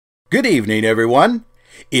Good evening, everyone.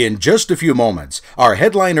 In just a few moments, our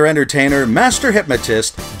headliner entertainer, master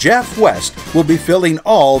hypnotist, Jeff West, will be filling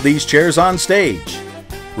all these chairs on stage.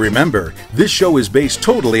 Remember, this show is based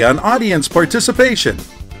totally on audience participation.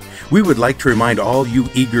 We would like to remind all you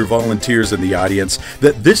eager volunteers in the audience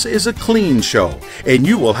that this is a clean show, and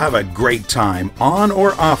you will have a great time on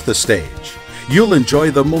or off the stage. You'll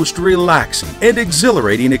enjoy the most relaxing and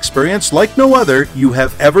exhilarating experience like no other you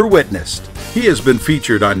have ever witnessed. He has been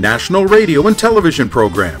featured on national radio and television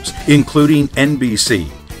programs, including NBC,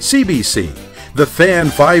 CBC, The Fan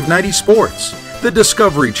 590 Sports, The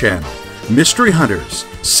Discovery Channel, Mystery Hunters,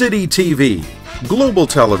 City TV, Global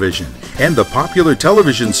Television, and the popular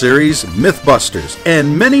television series Mythbusters,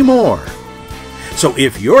 and many more. So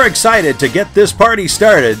if you're excited to get this party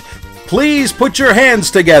started, please put your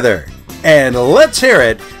hands together and let's hear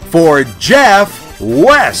it for Jeff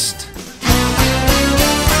West.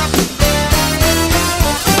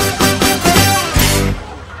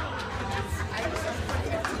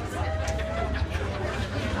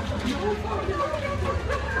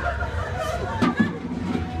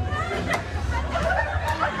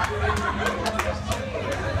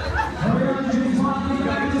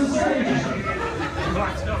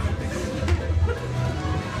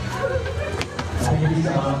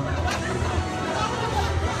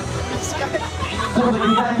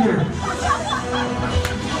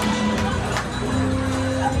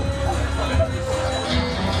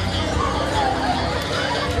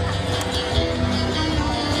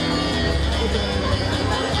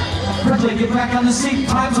 Quickly, get back on the seat.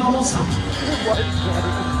 Time's almost up.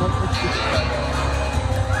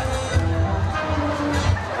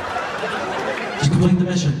 Did you complete the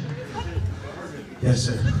mission? Yes,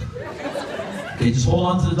 sir. Okay, just hold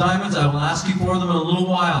on to the diamonds. I will ask you for them in a little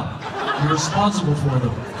while. You're responsible for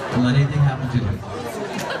them. Don't let anything happen to them.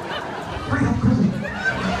 Hurry up, quickly.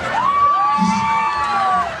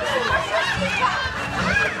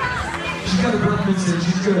 She's got her breath mixed in.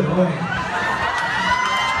 She's good. All right.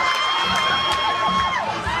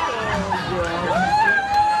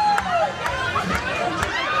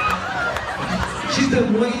 She's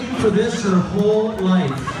been waiting for this her whole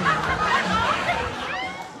life.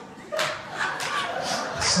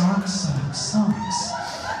 Socks.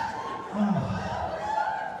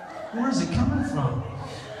 Oh. Where's it coming from?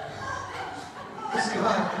 This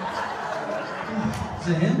guy. Oh, is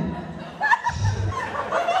it him?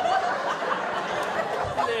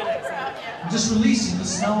 I'm just releasing the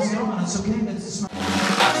smells going. It's okay. It's the smell.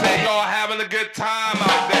 I say y'all having a good time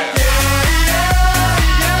out there.